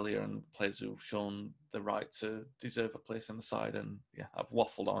Martial earlier and players who've shown the right to deserve a place in the side. And yeah, I've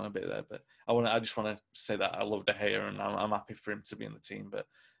waffled on a bit there, but I just want to say that I love De Gea and I'm happy for him to be in the team. But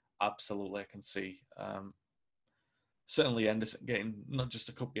absolutely, I can see certainly Henderson getting not just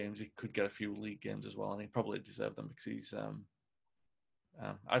a cup games, he could get a few league games as well, and he probably deserved them, because he's.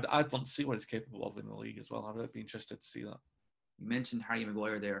 I'd want to see what he's capable of in the league as well. I'd be interested to see that. You mentioned Harry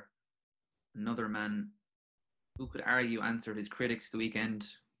Maguire there, another man who could argue answered his critics the weekend.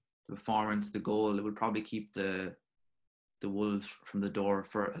 The performance, the goal, it would probably keep the Wolves from the door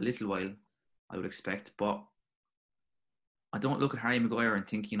for a little while, I would expect. But I don't look at Harry Maguire and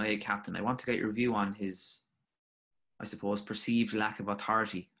think United captain. I want to get your view on his, I suppose, perceived lack of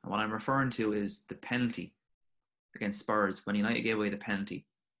authority. And what I'm referring to is the penalty against Spurs, when United gave away the penalty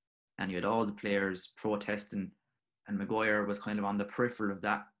and you had all the players protesting, and Maguire was kind of on the peripheral of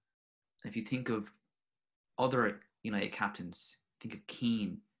that. And if you think of other United captains, think of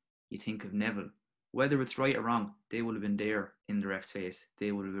Keane, you think of Neville, whether it's right or wrong, they would have been there in the ref's face.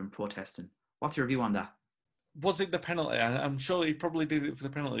 They would have been protesting. What's your view on that? Was it the penalty? I'm sure he probably did it for the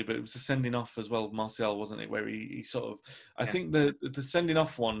penalty, but it was the sending off as well, Martial, wasn't it? Where he sort of, I think the sending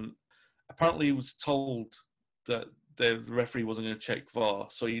off one, apparently he was told that the referee wasn't going to check VAR,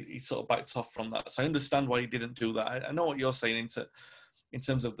 so he sort of backed off from that. So I understand why he didn't do that. I know what you're saying in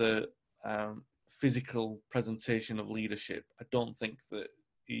terms of the physical presentation of leadership. I don't think that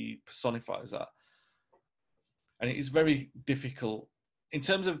he personifies that. And it is very difficult. In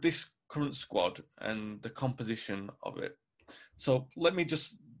terms of this current squad and the composition of it. So let me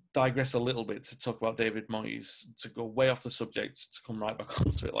just digress a little bit to talk about David Moyes, to go way off the subject, to come right back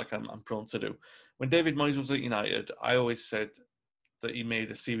onto it like I'm prone to do. When David Moyes was at United, I always said that he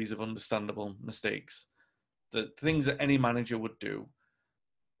made a series of understandable mistakes. The things that any manager would do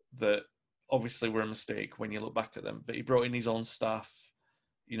that obviously were a mistake when you look back at them. But he brought in his own staff.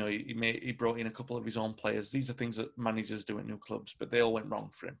 You know, he brought in a couple of his own players. These are things that managers do at new clubs, but they all went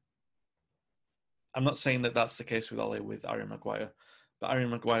wrong for him. I'm not saying that that's the case with Ole with Harry Maguire, but Harry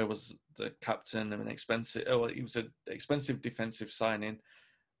Maguire was the captain of an expensive. Oh, he was an expensive defensive signing.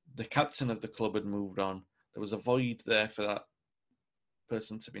 The captain of the club had moved on. There was a void there for that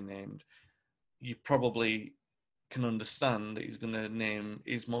person to be named. You probably can understand that he's going to name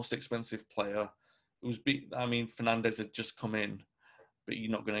his most expensive player. Fernandes had just come in, but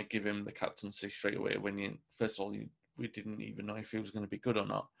you're not going to give him the captaincy straight away when first of all, we didn't even know if he was going to be good or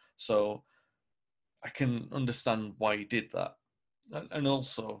not. So I can understand why he did that. And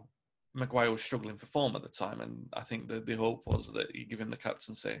also, Maguire was struggling for form at the time, and I think that the hope was that you give him the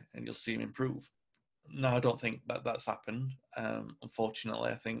captaincy and you'll see him improve. No, I don't think that's happened.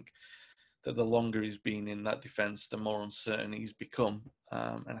 Unfortunately, I think that the longer he's been in that defence, the more uncertain he's become.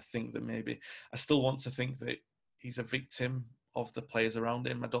 And I think that maybe, I still want to think that he's a victim of the players around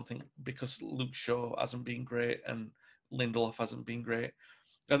him. I don't think, because Luke Shaw hasn't been great and Lindelof hasn't been great.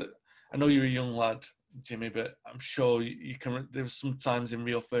 I know you're a young lad, Jimmy, but I'm sure you can. There was some times in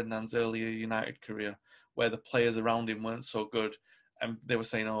Rio Ferdinand's earlier United career where the players around him weren't so good, and they were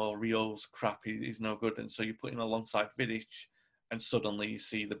saying, "Oh, Rio's crap. He's no good." And so you put him alongside Vidic, and suddenly you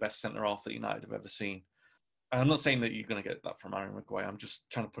see the best centre half that United have ever seen. And I'm not saying that you're going to get that from Harry Maguire. I'm just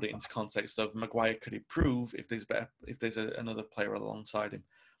trying to put it into context of Maguire could improve if there's another player alongside him.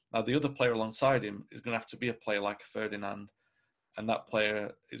 Now, the other player alongside him is going to have to be a player like Ferdinand, and that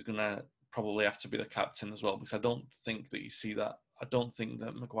player is going to probably have to be the captain as well, because I don't think that you see that. I don't think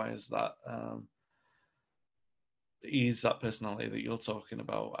that Maguire's that. He's that personality that you're talking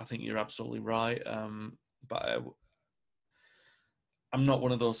about. I think you're absolutely right. But I'm not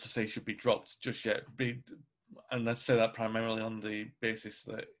one of those to say should be dropped just yet. And I say that primarily on the basis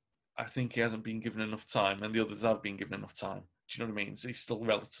that I think he hasn't been given enough time, and the others have been given enough time. Do you know what I mean? So he's still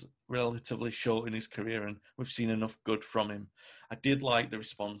relatively short in his career, and we've seen enough good from him. I did like the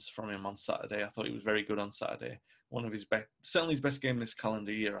response from him on Saturday. I thought he was very good on Saturday. One of his best, certainly his best game this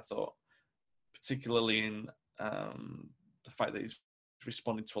calendar year, I thought, particularly in the fact that he's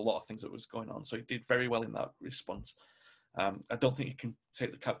responding to a lot of things that was going on. So he did very well in that response. I don't think you can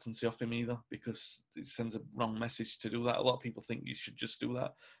take the captaincy off him either, because it sends a wrong message to do that. A lot of people think you should just do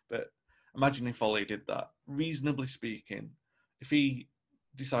that. But imagine if Ole did that. Reasonably speaking, if he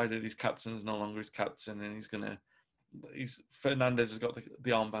decided his captain is no longer his captain and Fernandes has got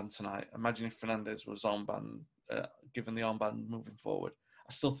the armband tonight. Imagine if Fernandes was given the armband moving forward.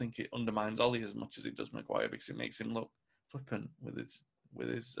 I still think it undermines Ole as much as it does Maguire, because it makes him look flippant with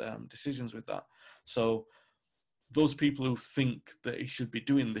his decisions with that. So those people who think that he should be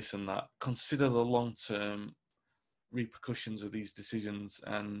doing this and that, consider the long-term repercussions of these decisions.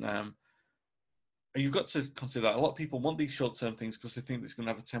 And you've got to consider that. A lot of people want these short-term things because they think it's going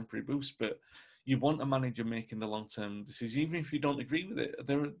to have a temporary boost, but you want a manager making the long-term decision, even if you don't agree with it.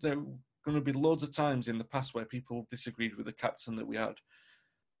 There are going to be loads of times in the past where people disagreed with the captain that we had,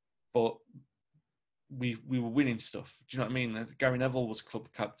 but we were winning stuff. Do you know what I mean? Gary Neville was club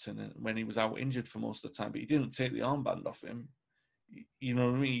captain when he was out injured for most of the time, but he didn't take the armband off him. You know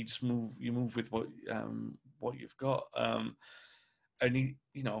what I mean? You just move with what you've got. And he,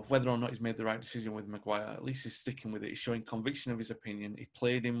 whether or not he's made the right decision with Maguire, at least he's sticking with it. He's showing conviction of his opinion. He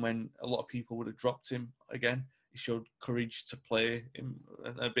played him when a lot of people would have dropped him again. He showed courage to play him,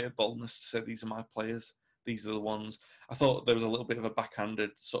 and a bit of boldness to say, these are my players. These are the ones. I thought there was a little bit of a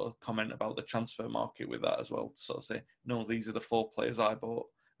backhanded sort of comment about the transfer market with that as well, to sort of say, no, these are the 4 players I bought,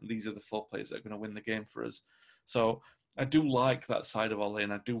 and these are the 4 players that are going to win the game for us. So I do like that side of Ole,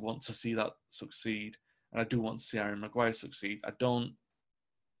 and I do want to see that succeed, and I do want to see Harry Maguire succeed. I don't,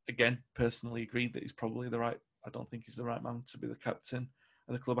 again, personally agree that he's probably I don't think he's the right man to be the captain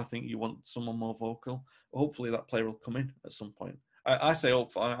of the club. I think you want someone more vocal. Hopefully that player will come in at some point. I say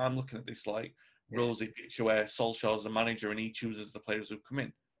hopefully. I'm looking at this like rosy picture where Solskjaer's the manager and he chooses the players who come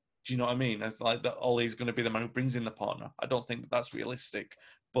in. Do you know what I mean? It's like that Ole's going to be the man who brings in the partner. I don't think that's realistic,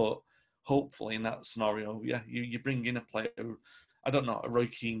 but hopefully in that scenario, yeah, you bring in a player who, I don't know, a Roy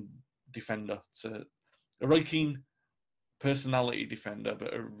Keane defender, a Roy Keane personality defender,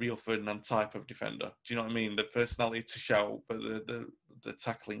 but a Rio Ferdinand type of defender. Do you know what I mean? The personality to shout, but the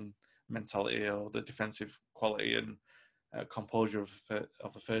tackling mentality or the defensive quality and composure of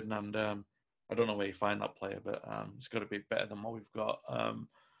a Ferdinand. I don't know where you find that player, but it's got to be better than what we've got.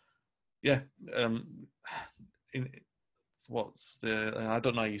 What's the I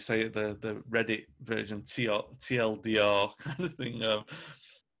don't know how you say it, the Reddit version, TLDR kind of thing.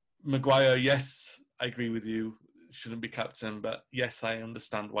 Maguire, yes, I agree with you, shouldn't be captain, but yes, I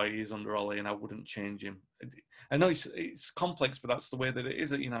understand why he is under Ole, and I wouldn't change him. I know it's complex, but that's the way that it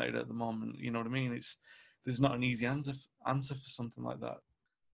is at United at the moment. You know what I mean? There's not an easy answer for something like that.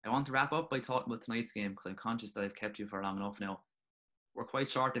 I want to wrap up by talking about tonight's game because I'm conscious that I've kept you for long enough now. We're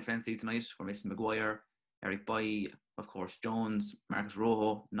quite short defensively tonight. We're missing Maguire, Eric Bailly, of course, Jones, Marcos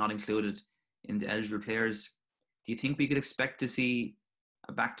Rojo, not included in the eligible players. Do you think we could expect to see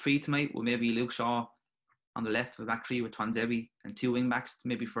a back three tonight with maybe Luke Shaw on the left of a back three with Tuanzebe and two wing backs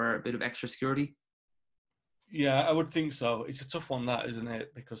maybe for a bit of extra security? Yeah, I would think so. It's a tough one, that, isn't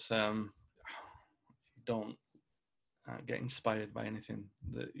it? Because you don't get inspired by anything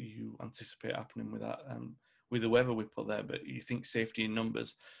that you anticipate happening with that, with whoever we put there. But you think safety in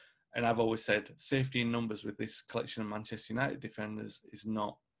numbers. And I've always said safety in numbers with this collection of Manchester United defenders is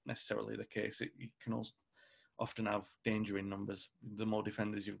not necessarily the case. You can also often have danger in numbers. The more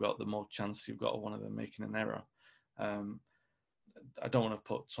defenders you've got, the more chance you've got of one of them making an error. I don't want to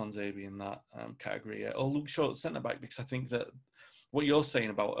put Tuanzebe in that category yet. Or Luke Shaw at centre-back, because I think that what you're saying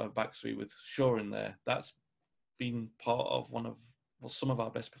about a back three with Shaw in there, that's been part of some of our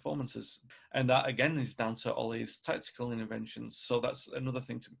best performances. And that, again, is down to Ole's tactical interventions. So that's another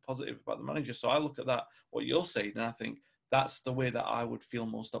thing to be positive about the manager. So I look at that, what you're saying, and I think that's the way that I would feel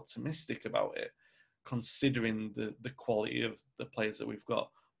most optimistic about it, considering the quality of the players that we've got.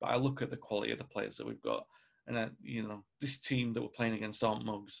 But I look at the quality of the players that we've got. And, this team that we're playing against aren't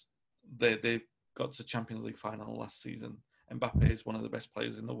mugs. They got to Champions League final last season. Mbappe is one of the best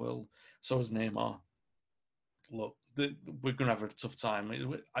players in the world. So is Neymar. Look, we're going to have a tough time.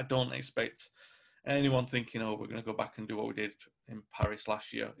 I don't expect anyone thinking, we're going to go back and do what we did in Paris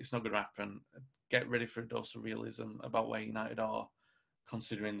last year. It's not going to happen. Get ready for a dose of realism about where United are,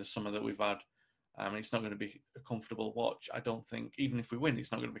 considering the summer that we've had. It's not going to be a comfortable watch. I don't think, even if we win,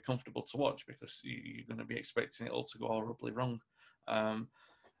 it's not going to be comfortable to watch because you're going to be expecting it all to go horribly wrong. And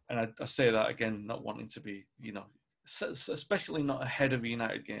I say that again, not wanting to be, especially not ahead of a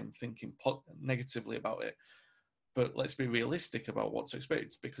United game, thinking negatively about it. But let's be realistic about what to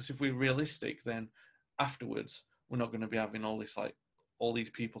expect, because if we're realistic, then afterwards we're not going to be having all these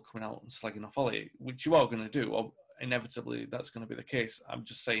people coming out and slagging off Ole, which you are going to do. Or inevitably, that's going to be the case. I'm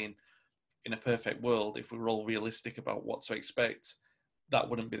just saying, in a perfect world, if we were all realistic about what to expect, that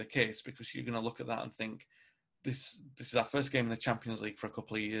wouldn't be the case, because you're going to look at that and think, this is our first game in the Champions League for a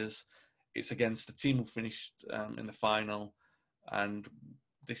couple of years. It's against the team who finished in the final, and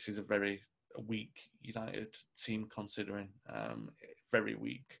this is a very weak United team, considering very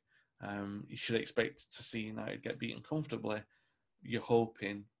weak. You should expect to see United get beaten comfortably. You're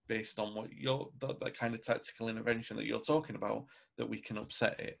hoping, based on what that kind of tactical intervention that you're talking about, that we can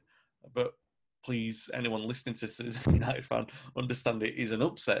upset it. But please, anyone listening to this as a United fan, understand it is an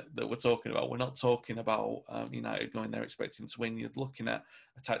upset that we're talking about. We're not talking about United going there expecting to win. You're looking at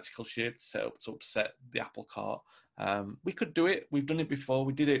a tactical shaped setup to upset the apple cart. We could do it. We've done it before.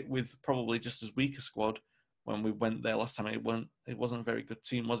 We did it with probably just as weak a squad when we went there last time. It wasn't a very good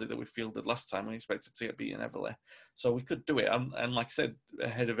team, was it, that we fielded last time? We expected to get beaten heavily. So we could do it. And like I said,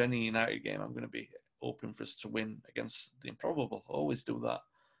 ahead of any United game, I'm going to be hoping for us to win against the improbable. Always do that.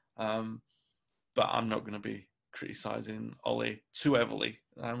 But I'm not going to be criticising Ole too heavily.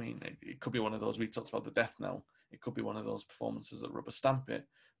 I mean, it could be one of those, we talked about the death knell. It could be one of those performances that rubber stamp it.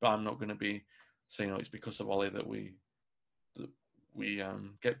 But I'm not going to be saying, it's because of Ole that we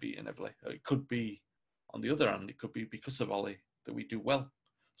get beaten heavily. It could be, on the other hand, it could be because of Ole that we do well.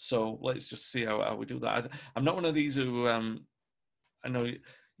 So let's just see how we do that. I'm not one of these who, I know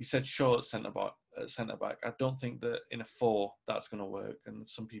you said Shaw at centre-back. I don't think that in a 4 that's going to work. And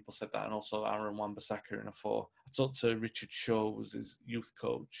some people said that, and also Aaron Wan-Bissaka in a 4. I talked to Richard Shaw, who was his youth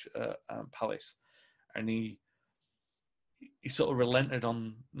coach at Palace, and he sort of relented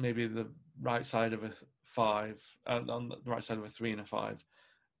on maybe the right side of a 5, on the right side of a 3 and a 5.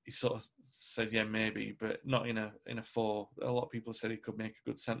 He sort of said, yeah, maybe, but not in a 4. A lot of people said he could make a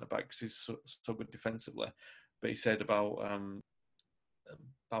good centre-back because he's so good defensively. But he said about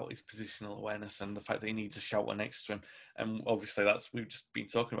his positional awareness and the fact that he needs a shouter next to him. And obviously we've just been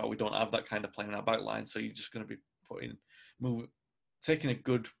talking about, we don't have that kind of player in our back line, so you're just going to be taking a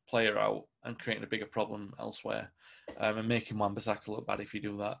good player out and creating a bigger problem elsewhere, and making Wan-Bissaka look bad if you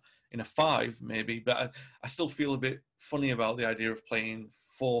do that. In a 5, maybe, but I still feel a bit funny about the idea of playing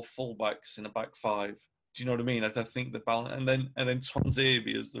 4 fullbacks in a back 5 Do you know what I mean? I think the balance, and then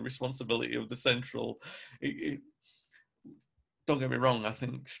Tuanzebe is the responsibility of the central. Don't get me wrong, I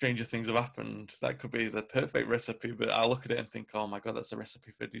think stranger things have happened. That could be the perfect recipe, but I look at it and think, oh my God, that's a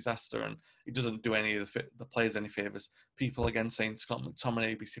recipe for disaster. And it doesn't do any of the players any favours. People again saying Scott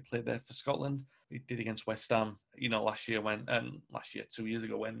McTominay, ABC played there for Scotland. He did against West Ham, last year, 2 years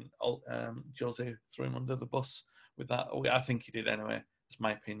ago, when Jose threw him under the bus with that. I think he did anyway. It's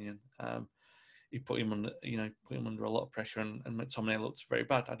my opinion. He put him under a lot of pressure, and McTominay looked very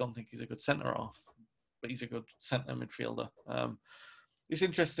bad. I don't think he's a good centre-half, but he's a good centre midfielder. It's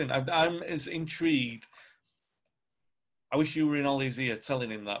interesting. I'm as intrigued. I wish you were in Ollie's ear telling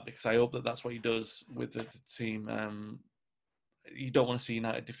him that, because I hope that that's what he does with the team. You don't want to see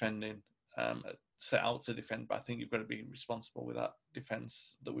United defending, set out to defend, but I think you've got to be responsible with that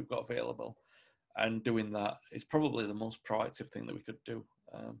defence that we've got available. And doing that is probably the most proactive thing that we could do.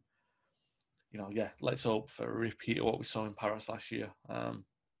 Let's hope for a repeat of what we saw in Paris last year. I'm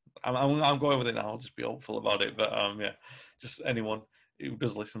going with it now. I'll just be hopeful about it. But just anyone who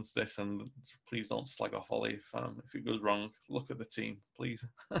does listen to this, and please don't slag off Ollie if it goes wrong. Look at the team, please.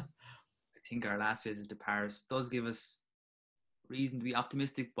 I think our last visit to Paris does give us reason to be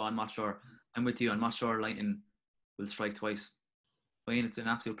optimistic, but I'm not sure. I'm with you. I'm not sure Lightning will strike twice. Wayne, it's an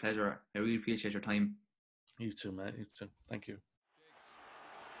absolute pleasure. I really appreciate your time. You too, mate. You too. Thank you.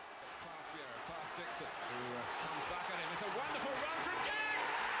 Dixon, who comes back at him. It's a wonderful run from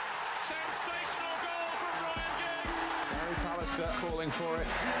Giggs! Sensational goal from Ryan Giggs! Barry Pallister calling for it.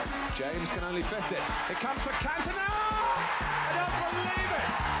 James can only fist it. It comes for Cantona! I don't believe it!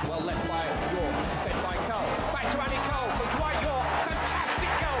 Well left by York, fed by Cole. Back to Andy Cole.